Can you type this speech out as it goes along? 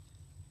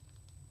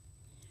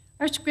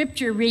Our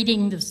scripture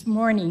reading this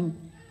morning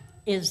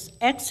is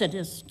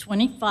Exodus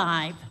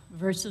 25,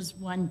 verses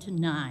 1 to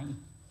 9.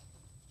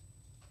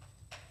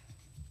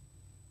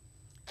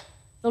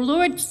 The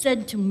Lord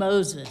said to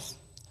Moses,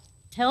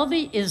 "Tell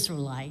the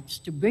Israelites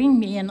to bring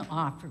me an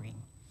offering.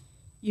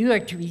 You are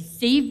to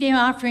receive the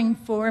offering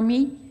for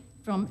me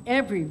from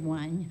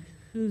everyone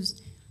whose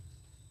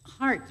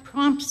heart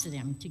prompts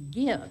them to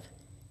give.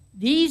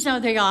 These are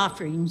the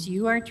offerings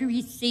you are to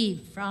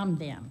receive from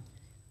them: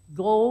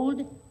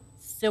 gold,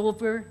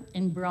 silver,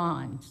 and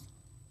bronze,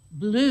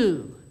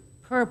 blue,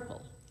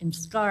 purple, and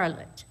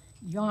scarlet,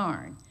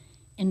 yarn,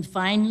 and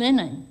fine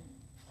linen,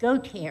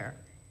 goat hair,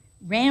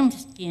 ram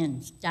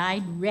skins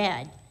dyed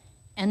red,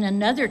 and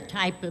another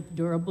type of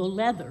durable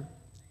leather,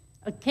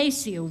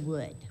 acacia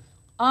wood,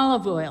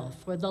 olive oil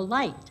for the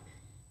light,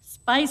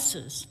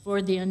 spices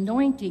for the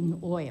anointing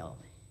oil,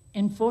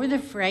 and for the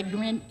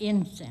fragrant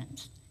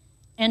incense,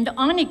 and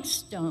onyx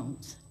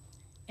stones,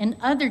 and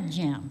other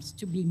gems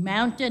to be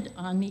mounted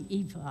on the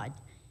ephod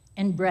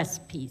and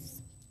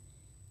breastpiece.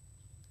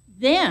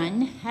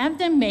 Then have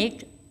them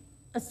make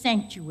a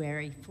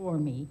sanctuary for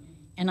me,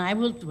 and I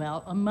will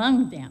dwell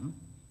among them.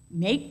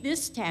 Make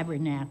this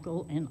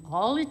tabernacle and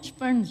all its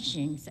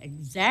furnishings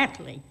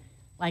exactly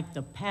like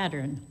the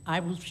pattern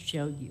I will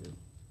show you."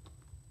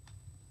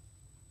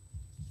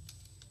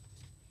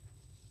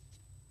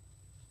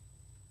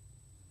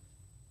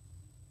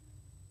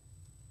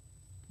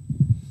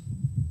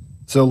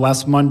 So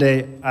last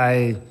Monday,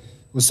 I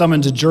was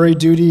summoned to jury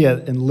duty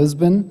in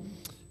Lisbon,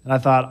 and I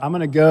thought, I'm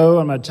going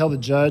to tell the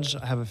judge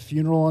I have a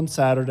funeral on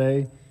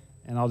Saturday,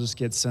 and I'll just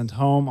get sent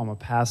home. I'm a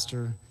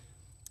pastor.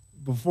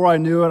 Before I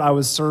knew it, I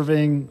was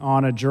serving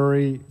on a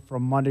jury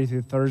from Monday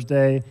through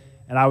Thursday,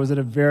 and I was in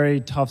a very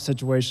tough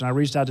situation. I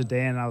reached out to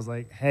Dan, and I was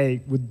like,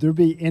 hey, would there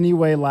be any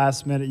way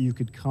last minute you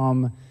could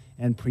come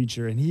and preach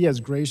here? And he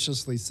has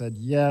graciously said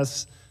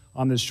yes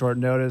on this short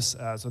notice.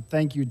 So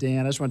thank you,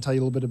 Dan. I just want to tell you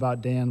a little bit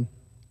about Dan.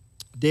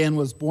 Dan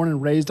was born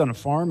and raised on a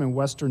farm in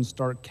western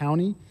Stark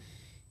County.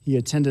 He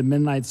attended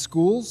Mennonite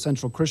schools,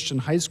 Central Christian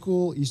High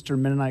School,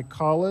 Eastern Mennonite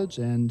College,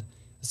 and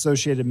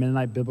Associated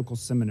Mennonite Biblical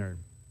Seminary.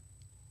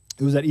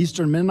 It was at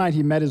Eastern Mennonite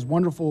he met his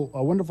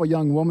wonderful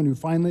young woman who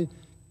finally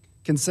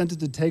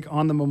consented to take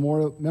on the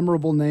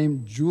memorable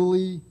name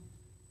Julie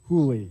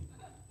Hooley.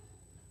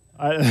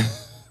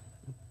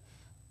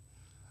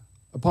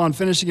 Upon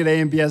finishing at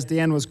AMBS,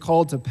 Dan was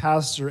called to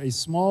pastor a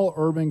small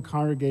urban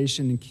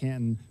congregation in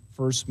Canton,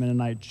 First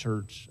Mennonite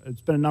Church.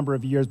 It's been a number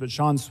of years, but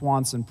Sean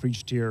Swanson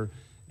preached here,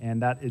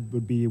 and that it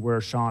would be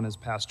where Sean is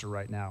pastor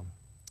right now.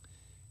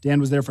 Dan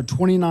was there for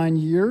 29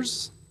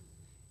 years,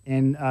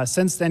 and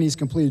since then he's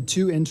completed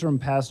 2 interim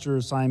pastor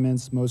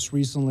assignments, most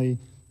recently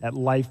at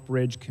Life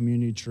Bridge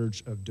Community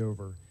Church of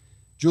Dover.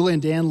 Julie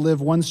and Dan live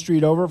 1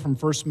 street over from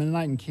First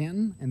Mennonite in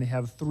Canton, and they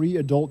have 3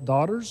 adult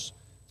daughters,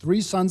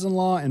 3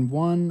 sons-in-law, and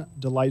 1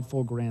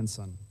 delightful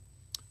grandson.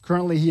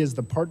 Currently, he is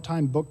the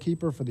part-time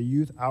bookkeeper for the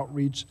Youth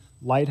Outreach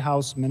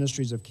Lighthouse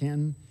Ministries of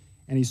Canton,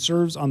 and he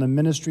serves on the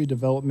ministry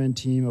development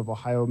team of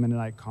Ohio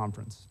Mennonite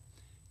Conference.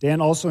 Dan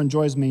also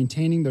enjoys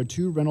maintaining their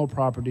 2 rental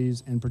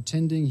properties and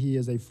pretending he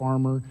is a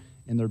farmer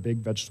in their big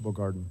vegetable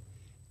garden.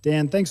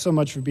 Dan, thanks so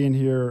much for being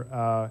here,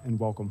 and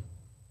welcome.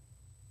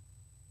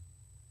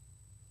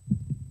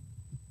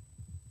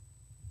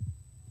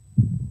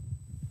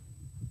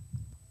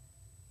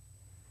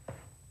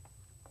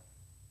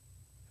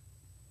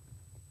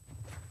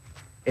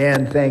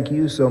 And thank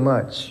you so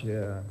much,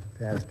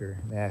 Pastor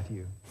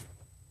Matthew.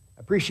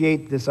 I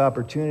appreciate this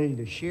opportunity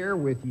to share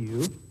with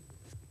you.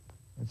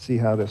 Let's see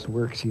how this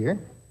works here.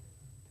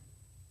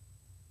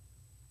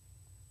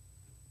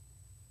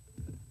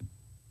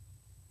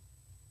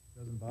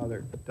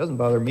 Doesn't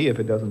bother me if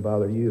it doesn't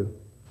bother you.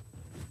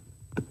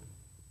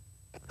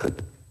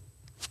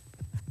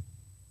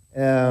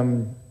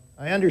 I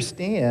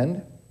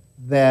understand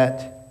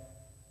that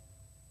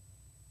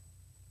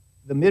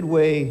the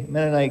Midway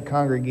Mennonite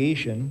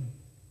congregation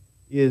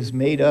is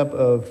made up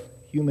of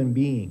human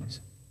beings,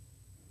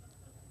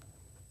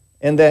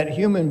 and that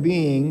human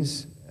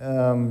beings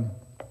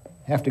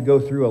have to go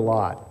through a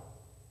lot.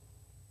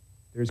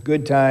 There's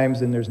good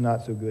times and there's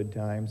not so good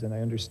times, and I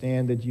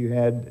understand that you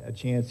had a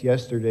chance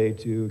yesterday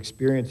to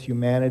experience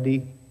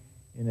humanity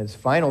in its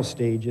final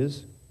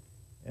stages,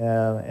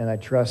 and I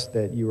trust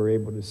that you were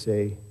able to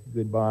say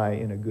goodbye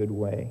in a good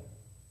way,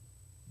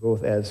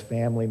 both as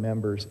family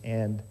members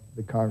and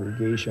the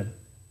congregation.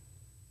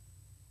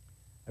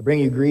 I bring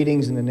you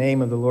greetings in the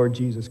name of the Lord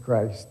Jesus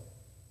Christ.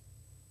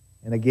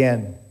 And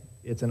again,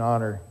 it's an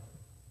honor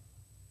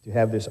to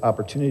have this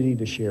opportunity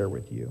to share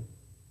with you.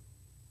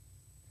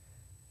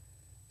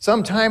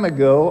 Some time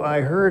ago,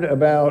 I heard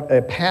about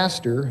a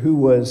pastor who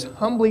was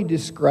humbly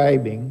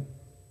describing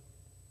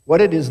what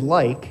it is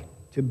like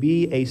to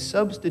be a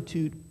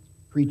substitute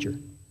preacher.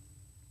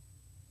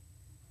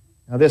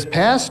 Now, this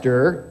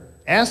pastor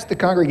asked the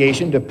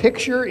congregation to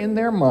picture in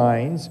their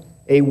minds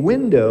a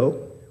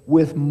window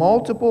with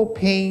multiple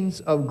panes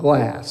of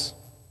glass.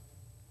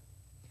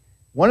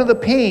 One of the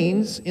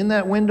panes in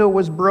that window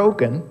was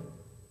broken,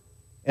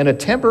 and a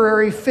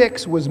temporary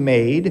fix was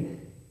made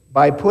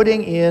by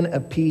putting in a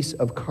piece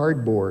of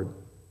cardboard.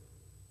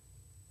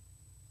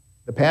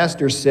 The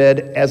pastor said,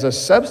 "As a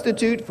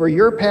substitute for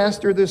your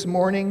pastor this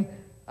morning,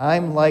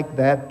 I'm like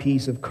that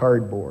piece of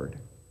cardboard."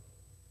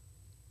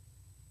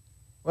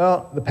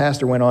 Well, the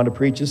pastor went on to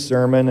preach his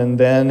sermon, and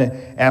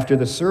then after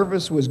the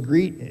service he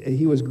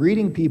was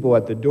greeting people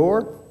at the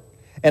door,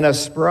 and a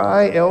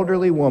spry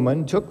elderly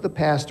woman took the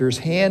pastor's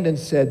hand and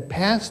said,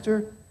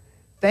 "Pastor,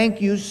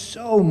 thank you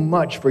so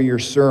much for your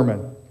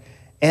sermon,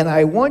 and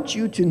I want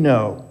you to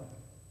know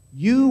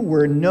you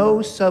were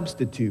no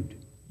substitute.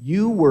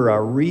 You were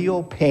a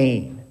real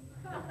pain."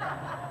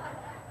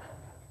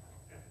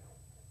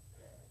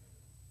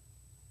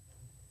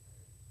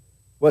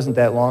 Wasn't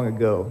that long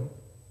ago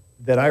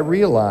that I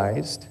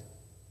realized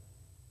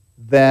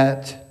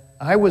that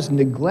I was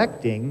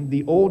neglecting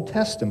the Old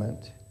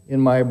Testament in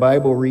my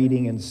Bible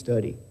reading and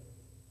study.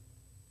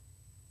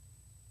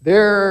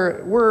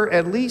 There were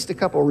at least a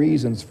couple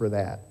reasons for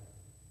that.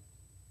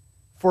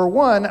 For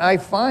one, I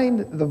find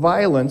the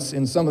violence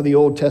in some of the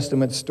Old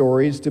Testament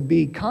stories to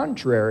be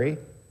contrary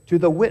to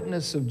the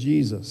witness of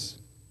Jesus,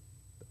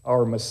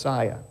 our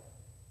Messiah.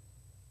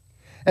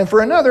 And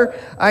for another,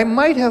 I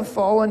might have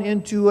fallen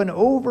into an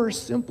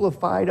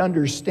oversimplified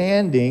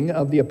understanding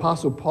of the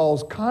Apostle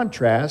Paul's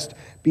contrast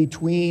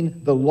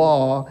between the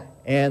law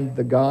and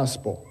the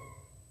gospel.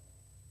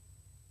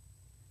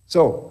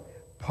 So,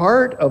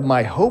 part of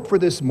my hope for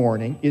this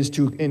morning is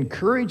to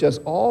encourage us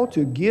all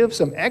to give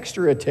some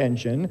extra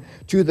attention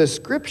to the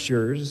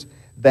scriptures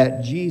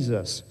that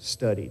Jesus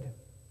studied.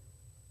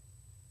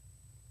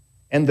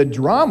 And the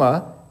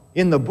drama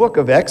in the book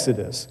of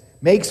Exodus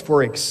makes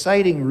for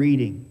exciting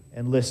reading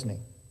and listening.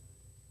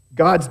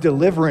 God's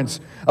deliverance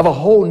of a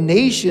whole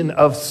nation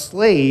of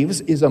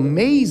slaves is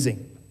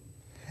amazing.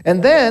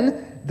 And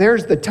then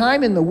there's the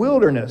time in the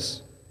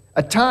wilderness,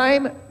 a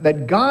time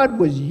that God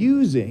was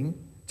using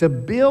to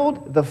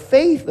build the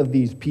faith of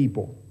these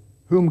people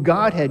whom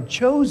God had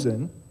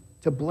chosen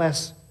to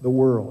bless the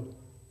world.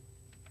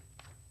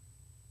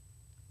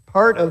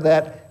 Part of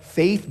that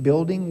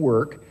faith-building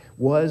work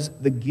was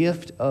the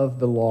gift of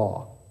the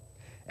law.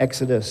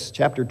 Exodus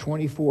chapter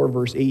 24,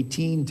 verse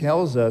 18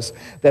 tells us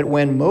that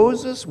when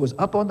Moses was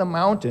up on the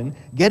mountain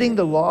getting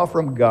the law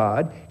from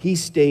God, he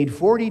stayed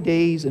 40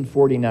 days and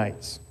 40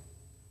 nights.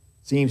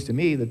 Seems to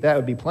me that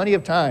would be plenty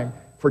of time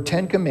for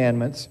 10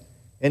 commandments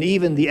and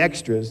even the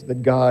extras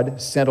that God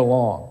sent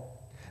along.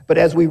 But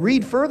as we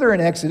read further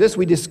in Exodus,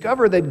 we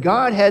discover that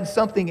God had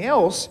something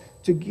else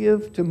to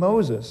give to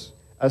Moses,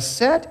 a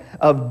set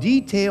of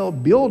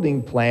detailed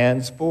building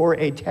plans for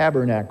a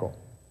tabernacle,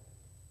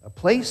 a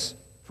place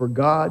for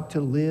God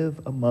to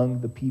live among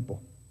the people.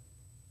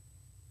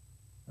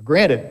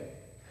 Granted,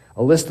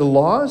 a list of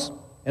laws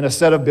and a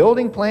set of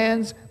building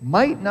plans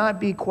might not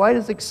be quite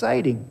as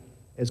exciting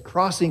as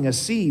crossing a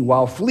sea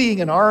while fleeing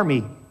an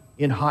army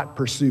in hot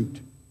pursuit.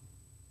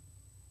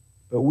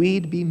 But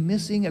we'd be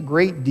missing a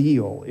great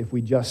deal if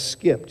we just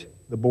skipped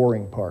the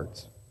boring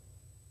parts.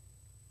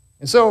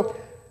 And so,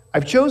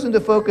 I've chosen to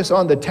focus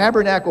on the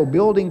tabernacle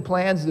building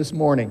plans this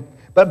morning.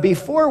 But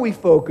before we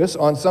focus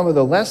on some of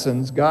the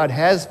lessons God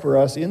has for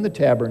us in the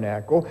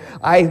tabernacle,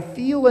 I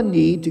feel a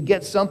need to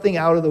get something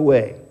out of the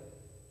way.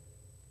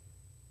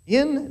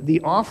 In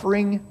the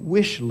offering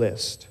wish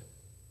list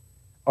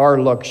are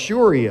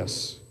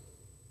luxurious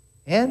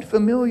and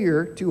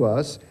familiar to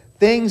us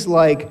things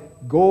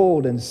like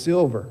gold and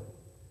silver,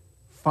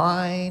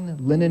 fine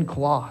linen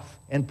cloth,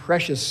 and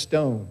precious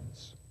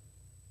stones.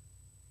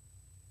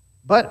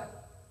 But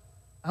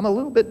I'm a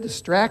little bit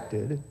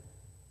distracted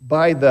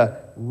by the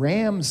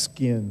ram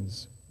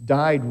skins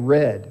dyed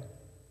red,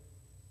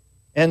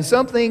 and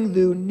something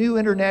the New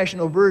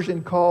International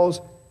Version calls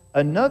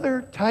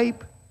another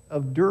type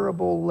of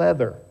durable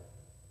leather.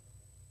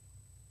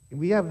 And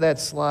we have that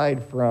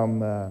slide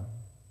from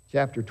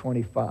chapter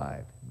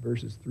 25,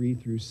 verses 3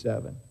 through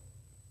 7.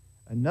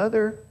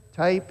 Another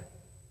type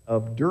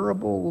of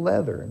durable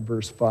leather in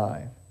verse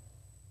 5.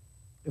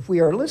 If we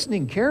are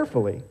listening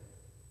carefully,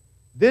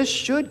 this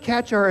should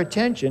catch our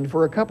attention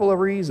for a couple of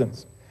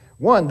reasons.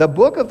 One, the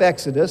book of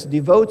Exodus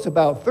devotes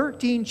about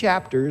 13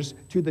 chapters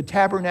to the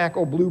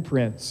tabernacle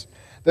blueprints.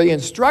 The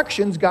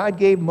instructions God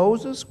gave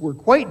Moses were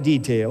quite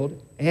detailed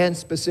and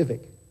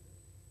specific.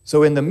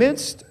 So in the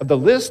midst of the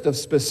list of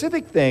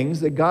specific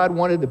things that God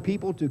wanted the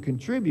people to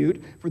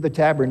contribute for the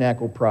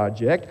tabernacle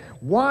project,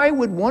 why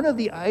would one of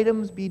the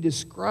items be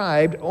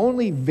described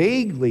only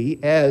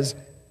vaguely as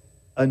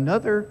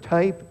another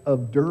type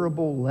of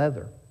durable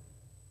leather?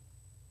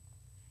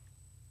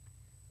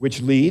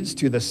 Which leads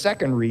to the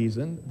second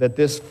reason that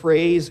this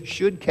phrase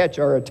should catch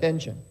our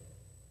attention.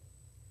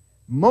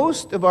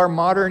 Most of our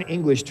modern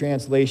English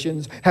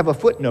translations have a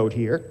footnote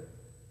here.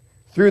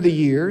 Through the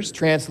years,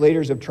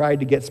 translators have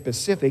tried to get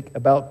specific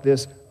about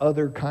this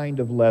other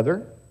kind of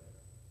leather.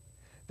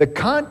 The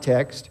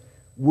context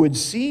would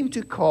seem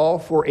to call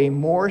for a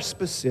more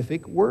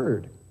specific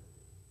word.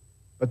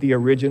 But the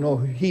original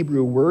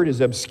Hebrew word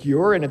is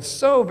obscure, and it's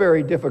so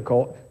very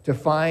difficult to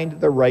find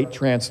the right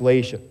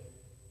translation.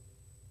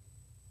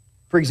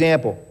 For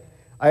example,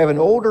 I have an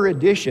older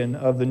edition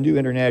of the New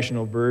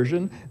International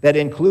Version that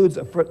includes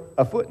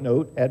a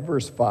footnote at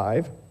verse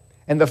 5,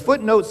 and the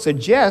footnote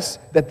suggests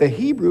that the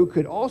Hebrew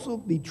could also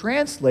be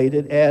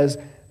translated as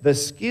the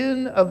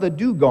skin of the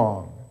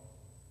dugong.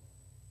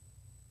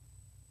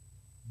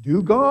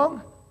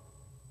 Dugong?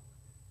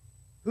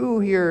 Who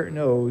here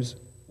knows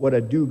what a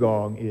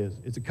dugong is?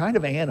 It's a kind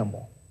of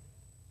animal.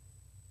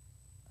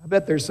 I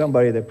bet there's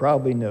somebody that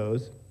probably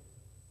knows.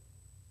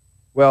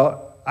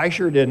 Well, I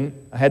sure didn't.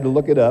 I had to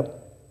look it up.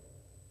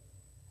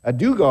 A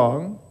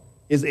dugong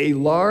is a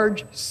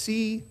large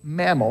sea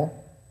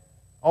mammal,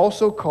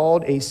 also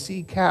called a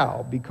sea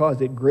cow because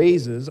it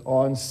grazes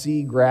on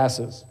sea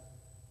grasses.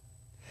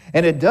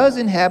 And it does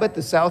inhabit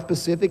the South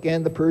Pacific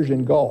and the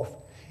Persian Gulf.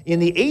 In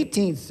the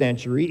 18th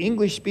century,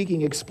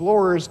 English-speaking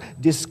explorers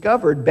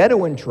discovered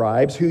Bedouin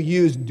tribes who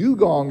used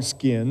dugong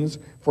skins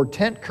for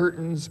tent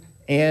curtains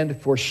and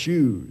for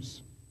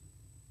shoes.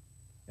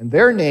 And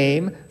their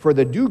name for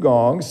the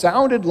dugong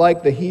sounded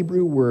like the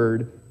Hebrew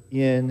word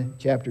in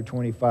chapter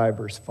 25,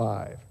 verse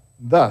 5.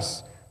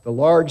 Thus, the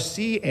large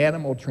sea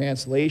animal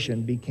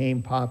translation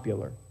became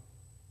popular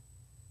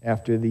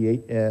after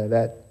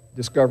that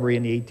discovery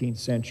in the 18th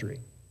century.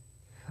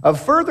 Of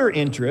further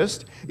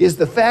interest is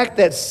the fact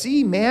that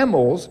sea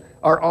mammals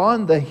are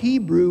on the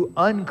Hebrew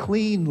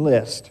unclean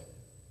list.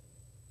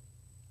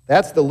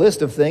 That's the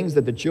list of things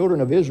that the children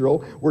of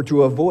Israel were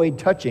to avoid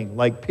touching,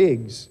 like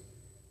pigs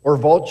or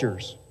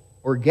vultures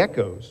or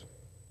geckos.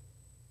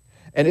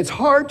 And it's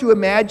hard to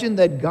imagine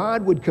that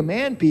God would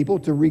command people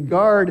to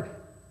regard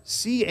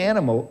sea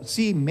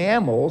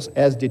mammals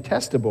as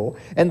detestable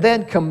and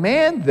then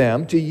command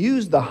them to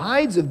use the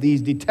hides of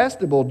these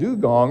detestable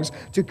dugongs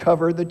to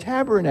cover the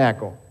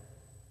tabernacle.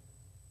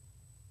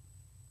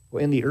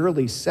 Well, in the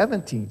early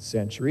 17th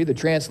century, the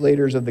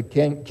translators of the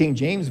King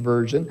James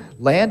Version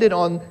landed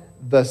on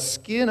the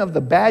skin of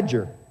the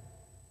badger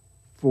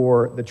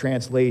for the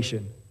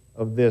translation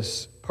of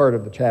this part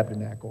of the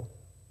tabernacle.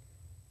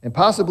 And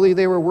possibly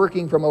they were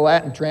working from a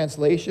Latin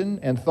translation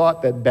and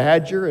thought that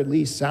badger at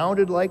least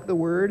sounded like the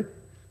word.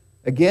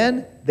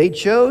 Again, they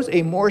chose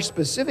a more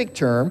specific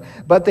term,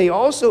 but they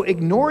also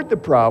ignored the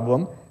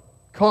problem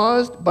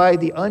caused by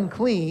the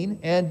unclean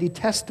and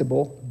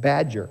detestable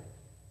badger.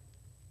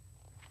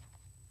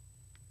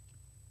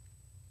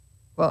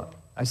 Well,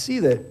 I see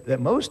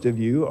that most of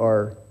you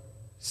are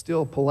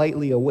still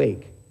politely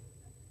awake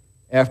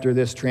after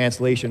this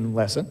translation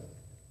lesson.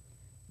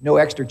 No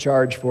extra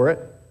charge for it.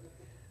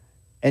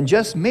 And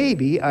just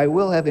maybe I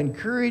will have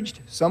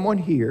encouraged someone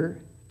here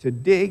to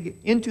dig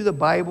into the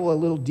Bible a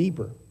little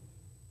deeper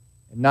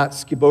and not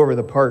skip over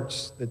the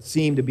parts that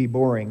seem to be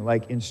boring,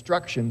 like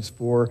instructions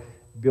for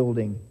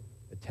building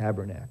the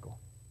tabernacle.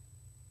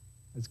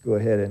 Let's go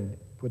ahead and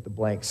put the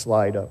blank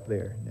slide up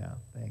there now.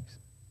 Thanks.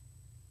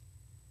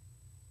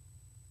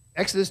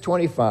 Exodus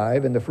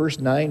 25 and the first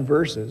 9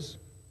 verses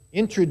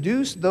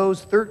introduce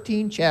those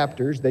 13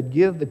 chapters that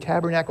give the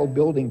tabernacle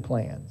building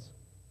plans.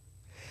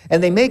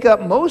 And they make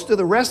up most of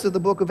the rest of the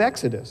book of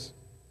Exodus.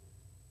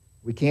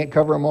 We can't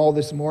cover them all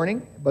this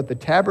morning, but the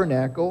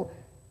tabernacle,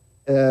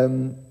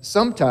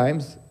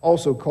 sometimes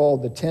also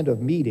called the tent of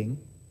meeting,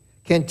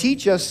 can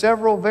teach us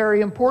several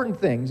very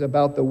important things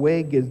about the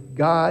way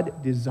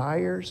God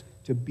desires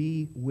to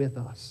be with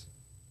us.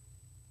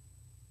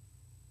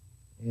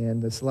 And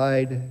the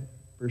slide,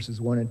 verses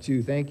 1 and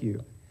 2, thank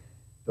you.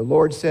 The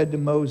Lord said to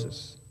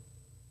Moses,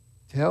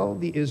 "Tell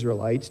the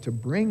Israelites to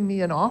bring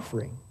me an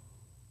offering.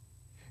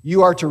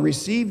 You are to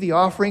receive the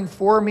offering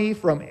for me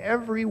from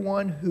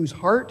everyone whose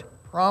heart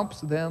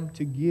prompts them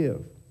to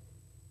give."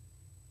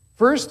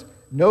 First,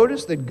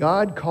 notice that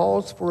God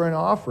calls for an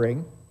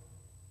offering,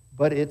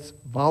 but it's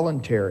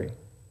voluntary.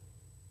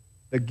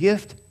 The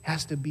gift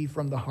has to be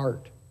from the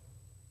heart.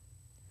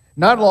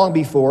 Not long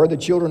before, the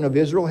children of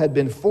Israel had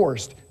been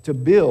forced to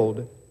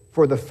build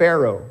for the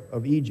Pharaoh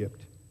of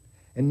Egypt.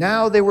 And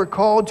now they were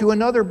called to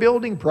another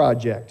building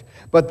project.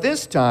 But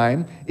this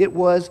time, it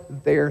was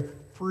their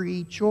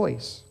free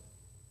choice.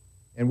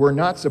 And we're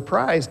not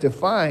surprised to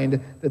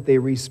find that they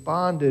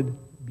responded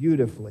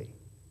beautifully.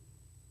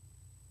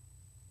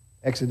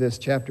 Exodus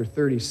chapter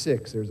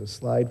 36, there's a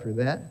slide for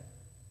that.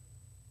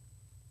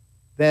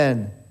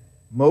 Then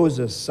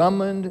Moses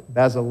summoned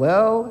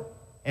Bezalel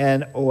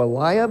and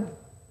Oholiab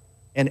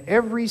and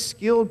every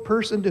skilled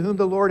person to whom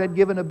the Lord had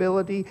given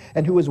ability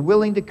and who was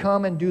willing to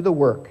come and do the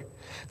work.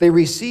 They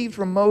received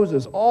from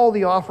Moses all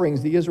the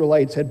offerings the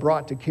Israelites had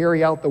brought to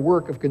carry out the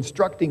work of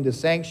constructing the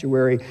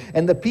sanctuary,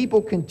 and the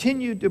people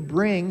continued to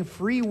bring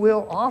free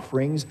will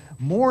offerings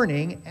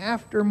morning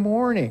after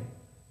morning.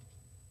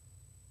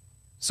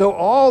 So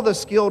all the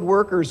skilled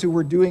workers who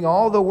were doing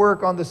all the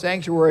work on the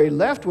sanctuary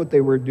left what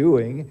they were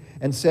doing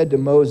and said to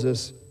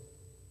Moses,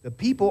 "The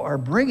people are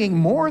bringing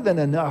more than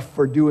enough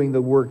for doing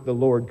the work the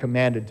Lord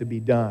commanded to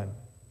be done."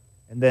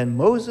 And then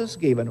Moses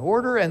gave an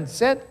order and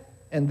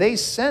they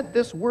sent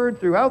this word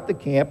throughout the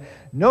camp: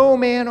 "No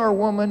man or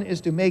woman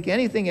is to make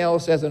anything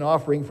else as an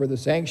offering for the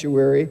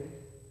sanctuary."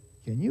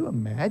 Can you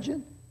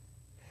imagine?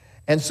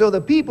 And so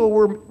the people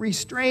were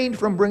restrained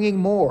from bringing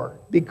more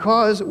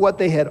because what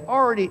they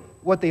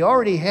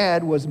already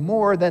had was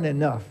more than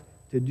enough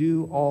to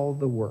do all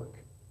the work.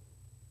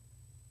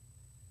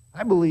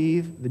 I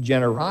believe the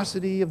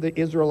generosity of the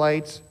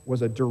Israelites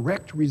was a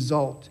direct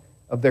result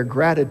of their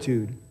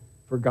gratitude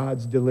for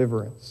God's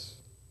deliverance.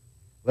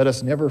 Let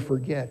us never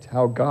forget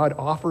how God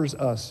offers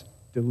us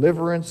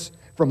deliverance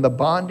from the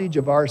bondage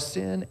of our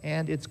sin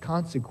and its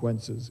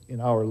consequences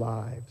in our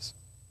lives.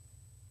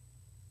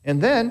 And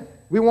then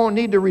we won't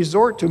need to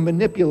resort to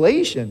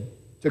manipulation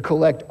to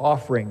collect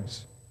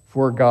offerings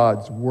for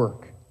God's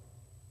work.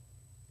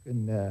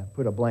 Can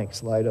put a blank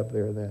slide up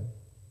there then.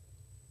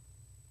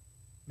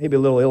 Maybe a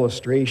little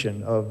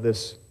illustration of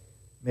this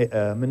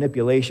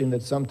manipulation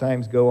that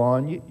sometimes go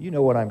on. You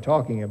know what I'm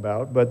talking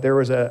about, but there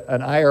was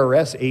an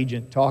IRS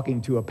agent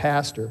talking to a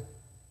pastor.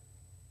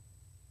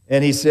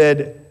 And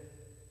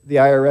the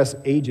IRS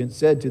agent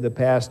said to the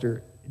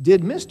pastor,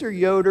 "Did Mr.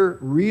 Yoder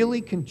really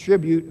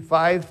contribute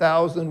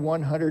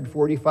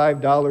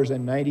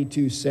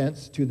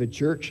 $5,145.92 to the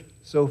church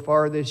so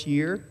far this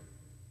year?"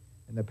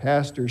 And the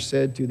pastor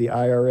said to the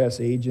IRS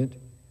agent,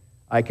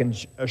 "I can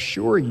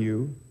assure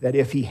you that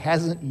if he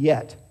hasn't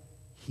yet,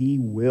 he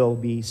will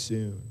be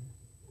soon."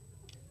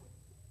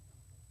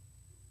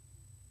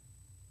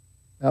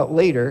 Now,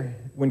 later,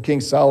 when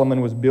King Solomon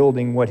was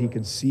building what he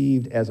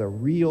conceived as a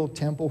real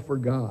temple for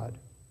God,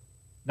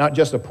 not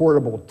just a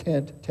portable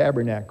tent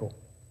tabernacle,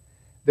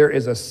 there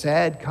is a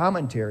sad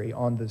commentary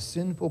on the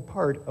sinful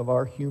part of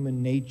our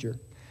human nature.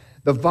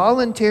 The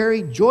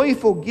voluntary,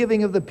 joyful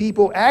giving of the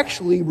people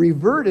actually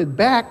reverted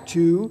back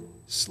to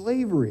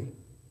slavery.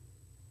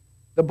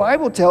 The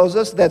Bible tells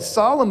us that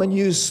Solomon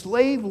used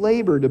slave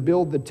labor to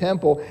build the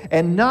temple,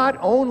 and not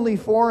only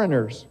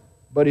foreigners,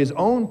 but his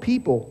own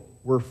people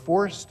were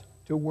forced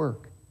to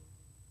work.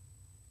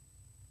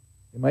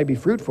 It might be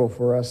fruitful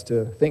for us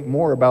to think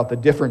more about the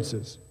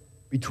differences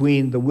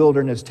between the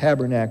wilderness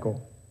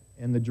tabernacle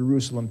and the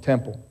Jerusalem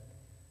temple.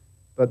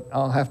 But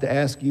I'll have to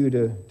ask you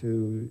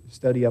to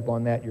study up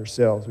on that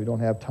yourselves. We don't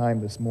have time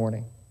this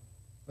morning.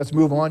 Let's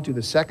move on to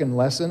the second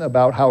lesson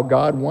about how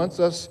God wants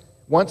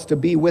to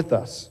be with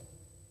us.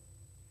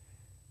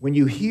 When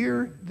you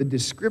hear the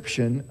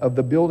description of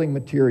the building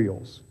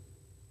materials,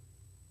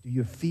 do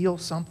you feel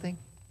something?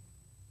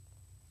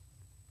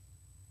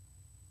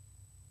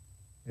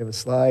 We have a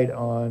slide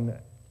on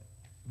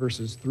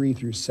verses 3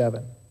 through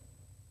 7.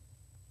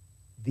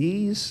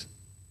 These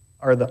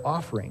are the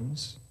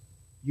offerings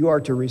you are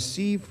to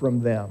receive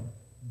from them: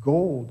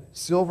 gold,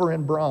 silver,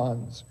 and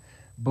bronze,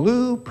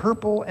 blue,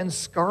 purple, and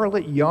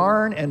scarlet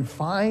yarn and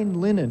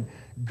fine linen,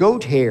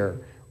 goat hair,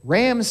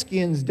 ram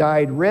skins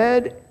dyed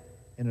red,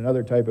 and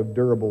another type of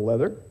durable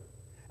leather,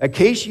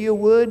 acacia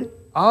wood,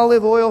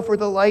 olive oil for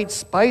the light,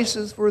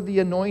 spices for the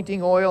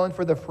anointing oil and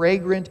for the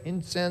fragrant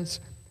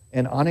incense,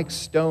 and onyx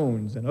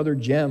stones and other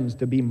gems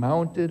to be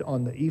mounted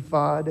on the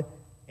ephod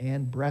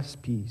and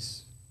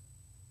breastpiece.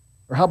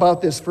 Or how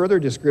about this further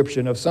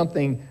description of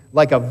something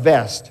like a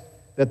vest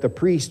that the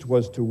priest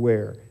was to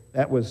wear?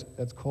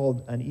 That's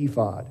called an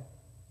ephod.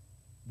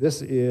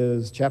 This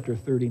is chapter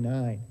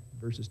 39,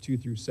 verses 2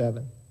 through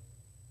 7.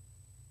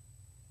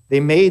 They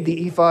made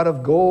the ephod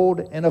of gold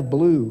and of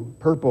blue,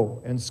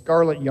 purple, and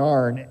scarlet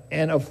yarn,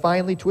 and of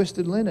finely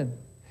twisted linen.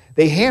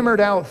 They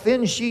hammered out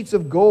thin sheets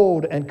of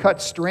gold and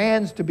cut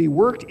strands to be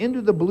worked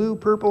into the blue,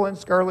 purple, and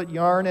scarlet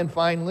yarn and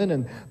fine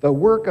linen, the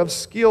work of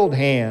skilled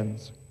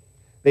hands.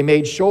 They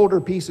made shoulder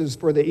pieces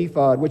for the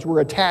ephod, which were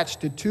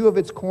attached to two of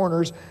its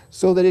corners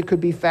so that it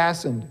could be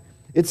fastened.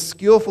 Its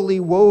skillfully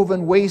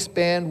woven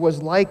waistband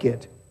was like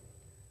it,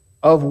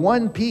 of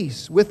one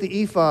piece with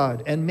the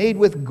ephod, and made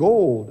with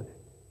gold,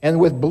 and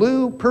with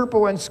blue,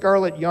 purple, and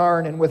scarlet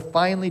yarn, and with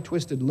finely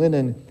twisted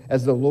linen,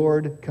 as the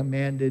Lord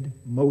commanded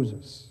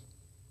Moses.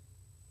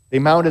 They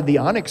mounted the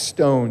onyx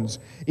stones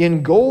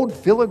in gold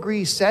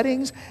filigree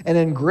settings and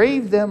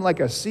engraved them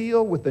like a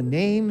seal with the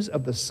names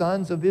of the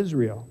sons of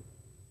Israel.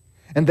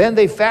 And then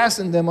they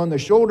fastened them on the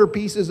shoulder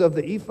pieces of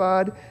the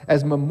ephod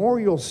as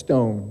memorial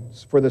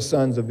stones for the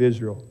sons of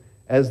Israel,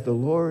 as the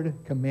Lord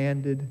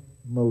commanded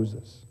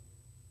Moses.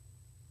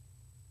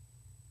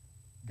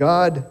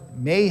 God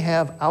may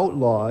have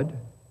outlawed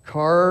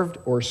carved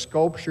or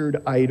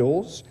sculptured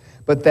idols,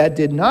 but that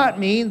did not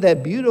mean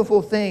that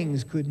beautiful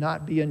things could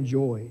not be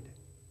enjoyed.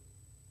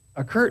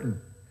 A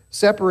curtain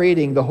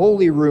separating the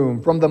holy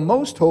room from the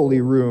most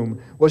holy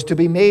room was to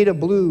be made of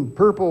blue,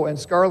 purple, and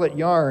scarlet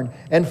yarn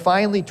and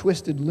finely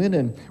twisted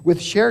linen,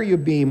 with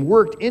cherubim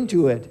worked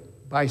into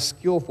it by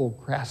skillful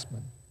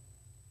craftsmen.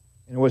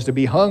 And it was to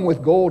be hung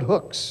with gold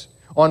hooks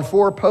on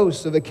 4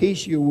 posts of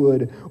acacia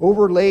wood,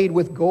 overlaid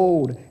with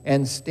gold,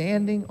 and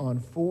standing on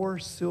 4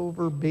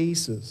 silver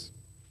bases.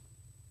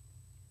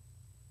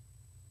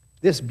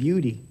 This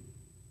beauty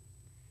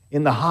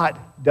in the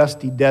hot,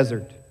 dusty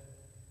desert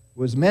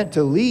was meant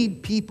to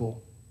lead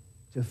people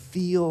to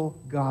feel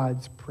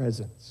God's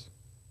presence.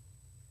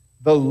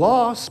 The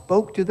law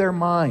spoke to their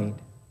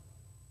mind,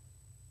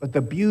 but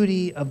the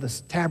beauty of the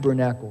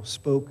tabernacle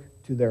spoke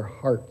to their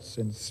hearts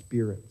and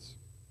spirits.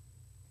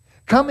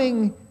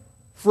 Coming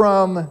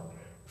from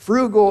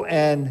frugal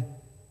and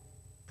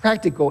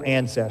practical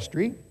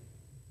ancestry,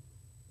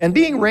 and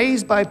being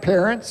raised by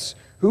parents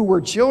who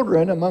were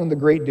children among the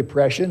Great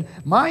Depression,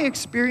 my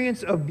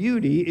experience of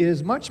beauty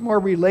is much more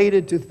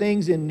related to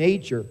things in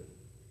nature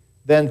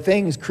than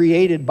things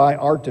created by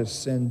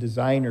artists and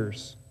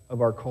designers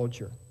of our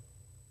culture.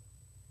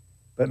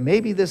 But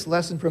maybe this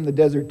lesson from the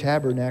Desert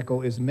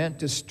Tabernacle is meant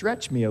to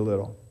stretch me a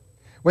little.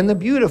 When the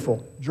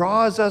beautiful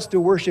draws us to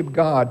worship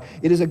God,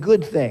 it is a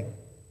good thing.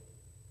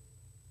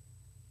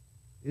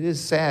 It is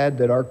sad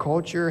that our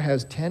culture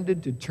has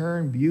tended to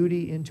turn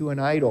beauty into an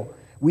idol.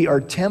 We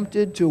are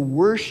tempted to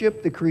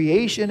worship the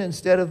creation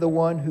instead of the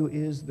one who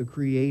is the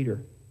creator.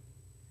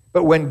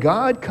 But when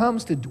God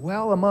comes to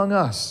dwell among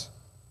us,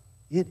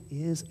 it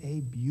is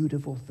a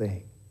beautiful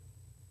thing.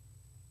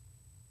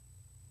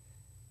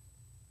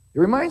 It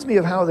reminds me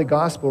of how the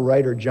gospel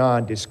writer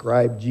John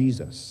described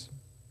Jesus.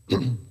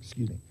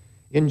 Excuse me.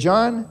 In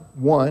John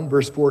 1,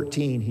 verse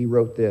 14, he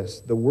wrote this,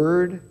 "The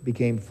Word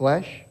became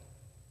flesh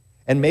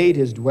and made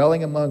his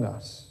dwelling among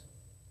us."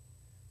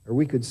 Or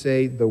we could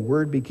say, the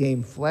Word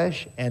became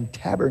flesh and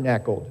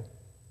tabernacled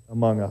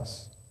among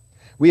us.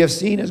 We have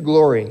seen his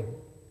glory,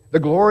 the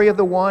glory of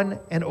the one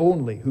and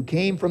only, who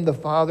came from the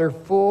Father,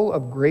 full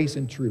of grace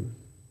and truth.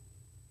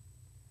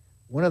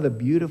 One of the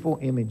beautiful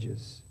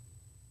images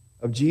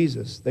of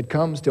Jesus that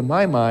comes to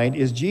my mind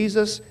is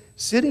Jesus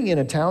sitting in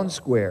a town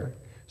square,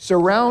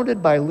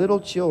 surrounded by little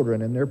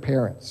children and their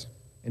parents.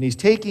 And he's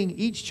taking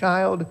each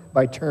child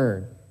by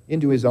turn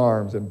into his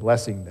arms and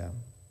blessing them.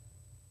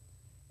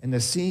 And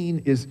the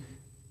scene is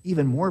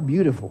even more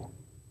beautiful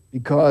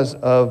because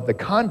of the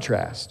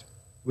contrast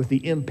with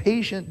the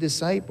impatient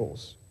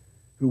disciples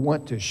who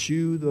want to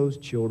shoo those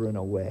children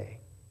away.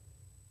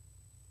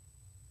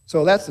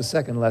 So that's the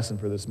second lesson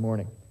for this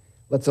morning.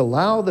 Let's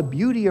allow the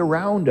beauty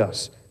around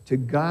us to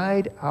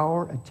guide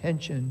our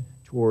attention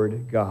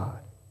toward God.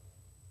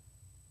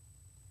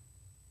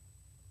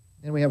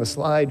 And we have a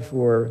slide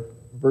for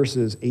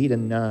verses 8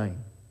 and 9.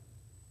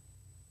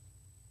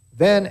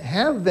 "Then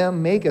have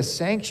them make a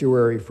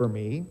sanctuary for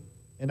me,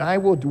 and I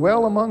will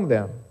dwell among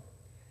them.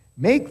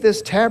 Make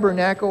this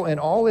tabernacle and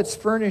all its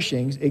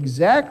furnishings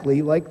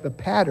exactly like the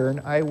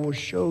pattern I will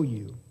show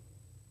you."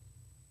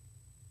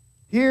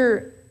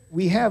 Here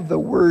we have the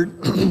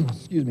word,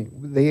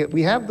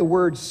 we have the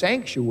word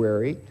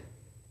sanctuary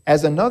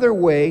as another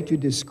way to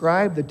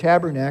describe the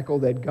tabernacle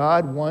that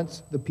God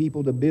wants the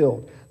people to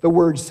build. The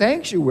word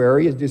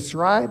sanctuary is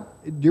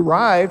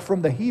derived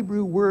from the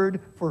Hebrew word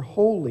for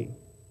holy.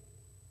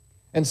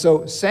 And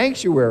so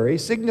sanctuary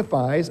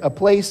signifies a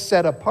place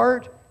set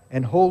apart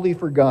and holy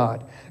for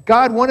God.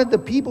 God wanted the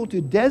people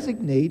to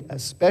designate a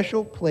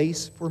special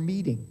place for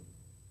meeting.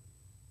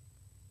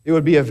 It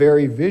would be a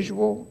very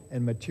visual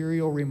and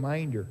material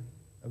reminder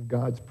of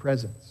God's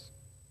presence.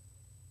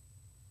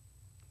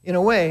 In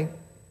a way,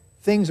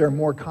 things are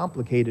more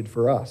complicated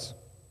for us.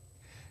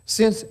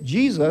 Since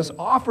Jesus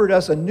offered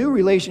us a new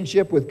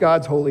relationship with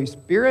God's Holy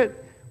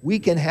Spirit, we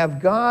can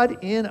have God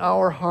in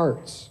our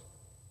hearts.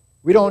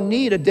 We don't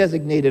need a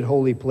designated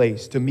holy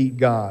place to meet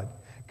God.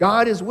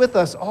 God is with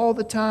us all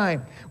the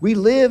time. We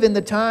live in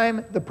the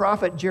time the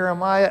prophet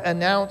Jeremiah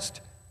announced,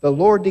 "The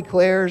Lord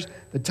declares,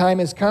 the time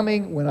is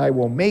coming when I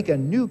will make a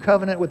new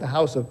covenant with the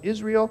house of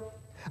Israel.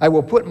 I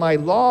will put my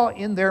law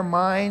in their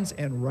minds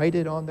and write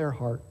it on their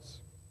hearts."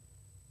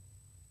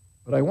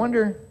 But I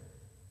wonder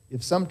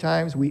if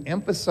sometimes we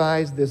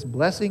emphasize this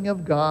blessing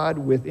of God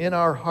within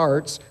our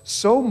hearts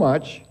so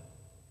much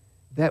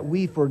that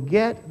we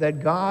forget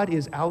that God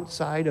is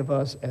outside of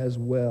us as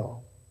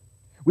well.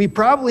 We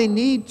probably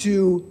need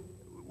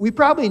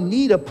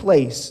a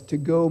place to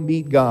go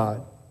meet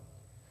God,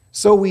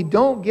 so we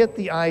don't get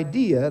the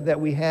idea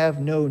that we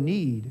have no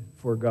need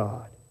for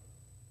God.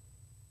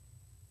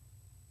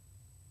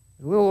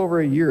 A little over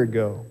a year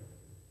ago,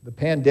 the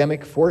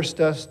pandemic forced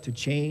us to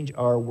change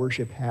our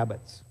worship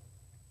habits.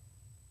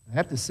 I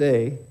have to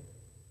say,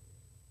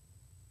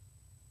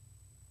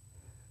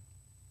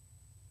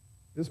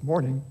 this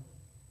morning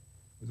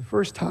was the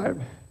first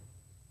time,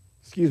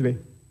 it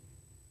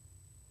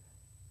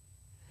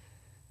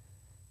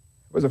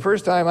was the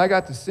first time I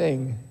got to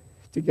sing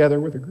together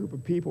with a group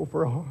of people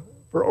for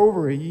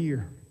over a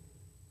year.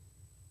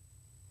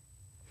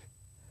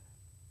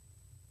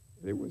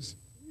 It was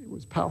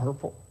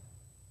powerful.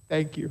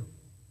 Thank you.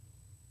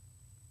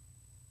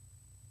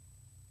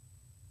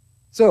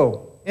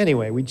 So,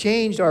 anyway, we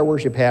changed our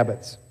worship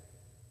habits.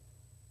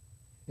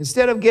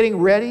 Instead of getting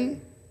ready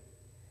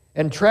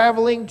and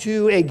traveling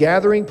to a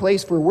gathering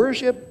place for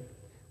worship,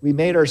 we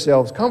made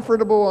ourselves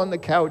comfortable on the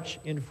couch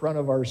in front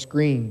of our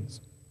screens.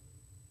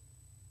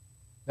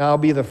 Now, I'll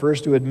be the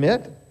first to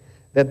admit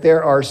that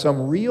there are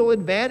some real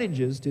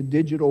advantages to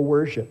digital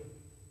worship.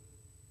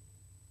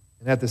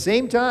 And at the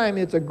same time,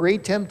 it's a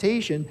great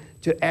temptation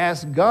to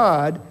ask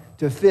God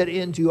to fit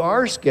into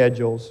our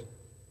schedules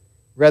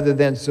rather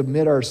than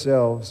submit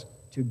ourselves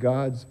to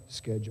God's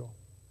schedule.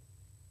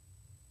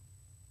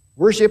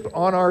 Worship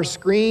on our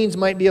screens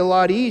might be a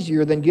lot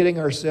easier than getting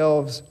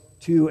ourselves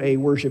to a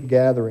worship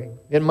gathering.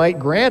 It might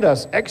grant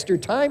us extra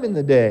time in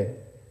the day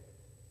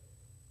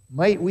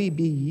might we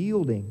be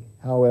yielding,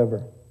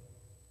 however,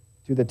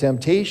 to the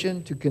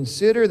temptation to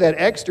consider that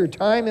extra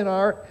time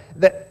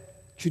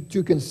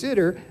to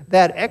consider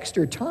that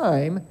extra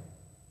time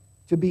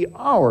to be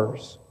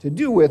ours, to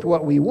do with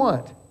what we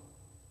want,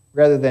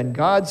 rather than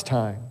God's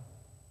time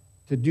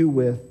to do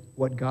with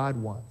what God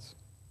wants.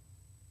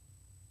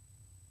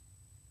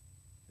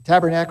 The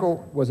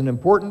tabernacle was an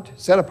important,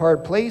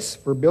 set-apart place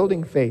for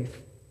building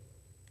faith.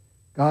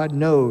 God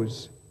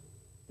knows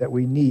that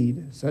we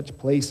need such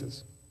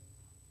places.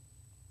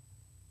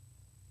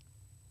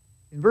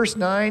 In verse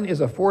 9 is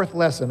a fourth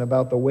lesson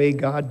about the way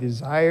God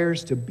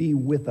desires to be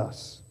with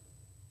us.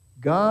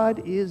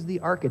 God is the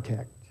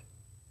architect.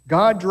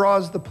 God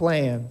draws the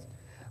plans.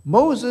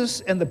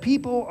 Moses and the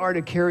people are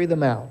to carry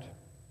them out.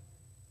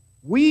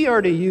 We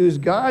are to use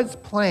God's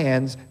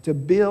plans to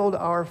build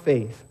our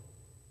faith,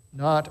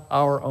 not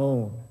our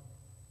own.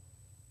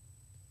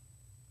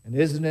 And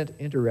isn't it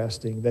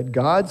interesting that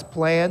God's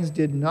plans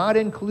did not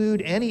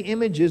include any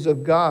images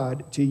of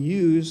God to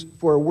use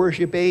for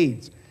worship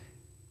aids?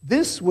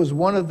 This was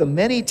one of the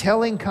many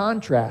telling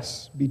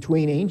contrasts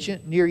between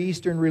ancient Near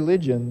Eastern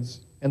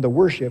religions and the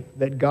worship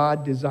that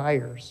God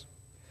desires.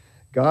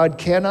 God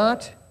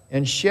cannot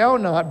and shall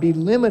not be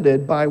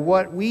limited by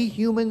what we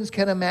humans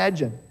can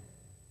imagine,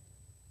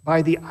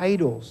 by the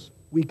idols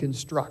we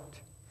construct.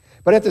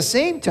 But at the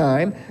same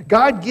time,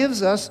 God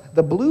gives us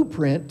the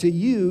blueprint to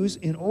use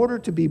in order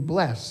to be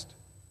blessed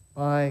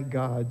by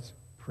God's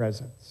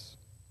presence.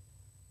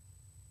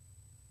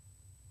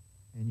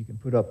 And you can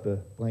put up the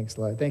blank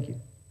slide. Thank you.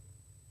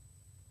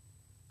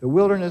 The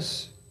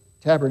wilderness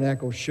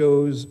tabernacle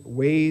shows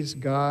ways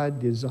God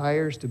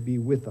desires to be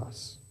with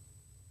us.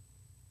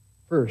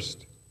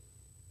 First,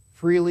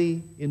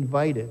 freely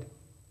invited,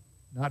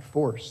 not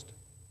forced.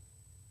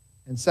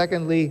 And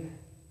secondly,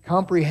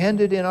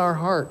 comprehended in our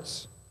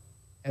hearts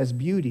as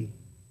beauty,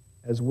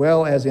 as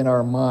well as in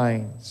our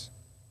minds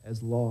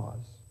as laws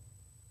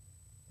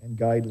and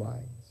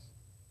guidelines.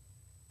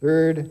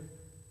 Third,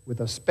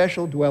 with a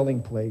special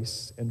dwelling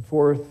place. And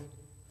fourth,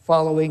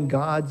 following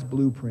God's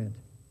blueprint,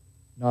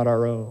 not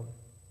our own.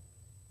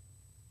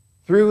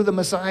 Through the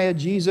Messiah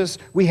Jesus,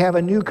 we have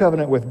a new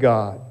covenant with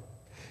God.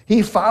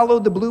 He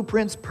followed the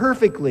blueprints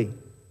perfectly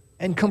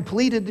and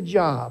completed the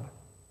job.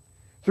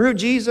 Through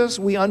Jesus,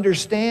 we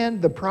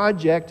understand the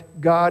project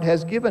God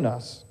has given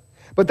us.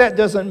 But that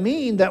doesn't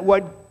mean that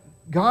what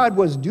God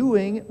was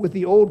doing with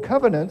the old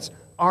covenants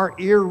are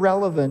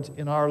irrelevant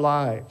in our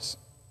lives.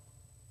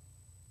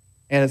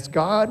 And as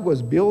God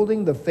was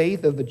building the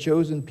faith of the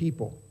chosen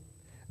people,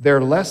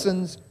 their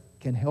lessons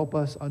can help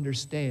us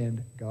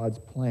understand God's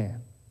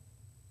plan.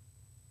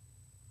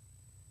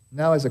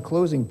 Now, as a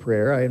closing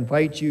prayer, I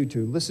invite you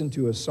to listen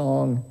to a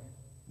song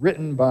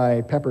written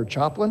by Pepper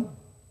Choplin,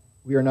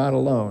 "We Are Not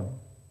Alone."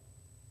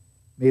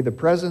 May the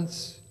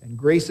presence and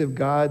grace of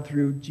God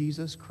through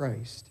Jesus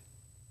Christ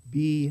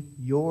be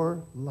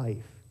your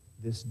life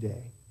this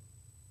day.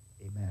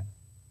 Amen.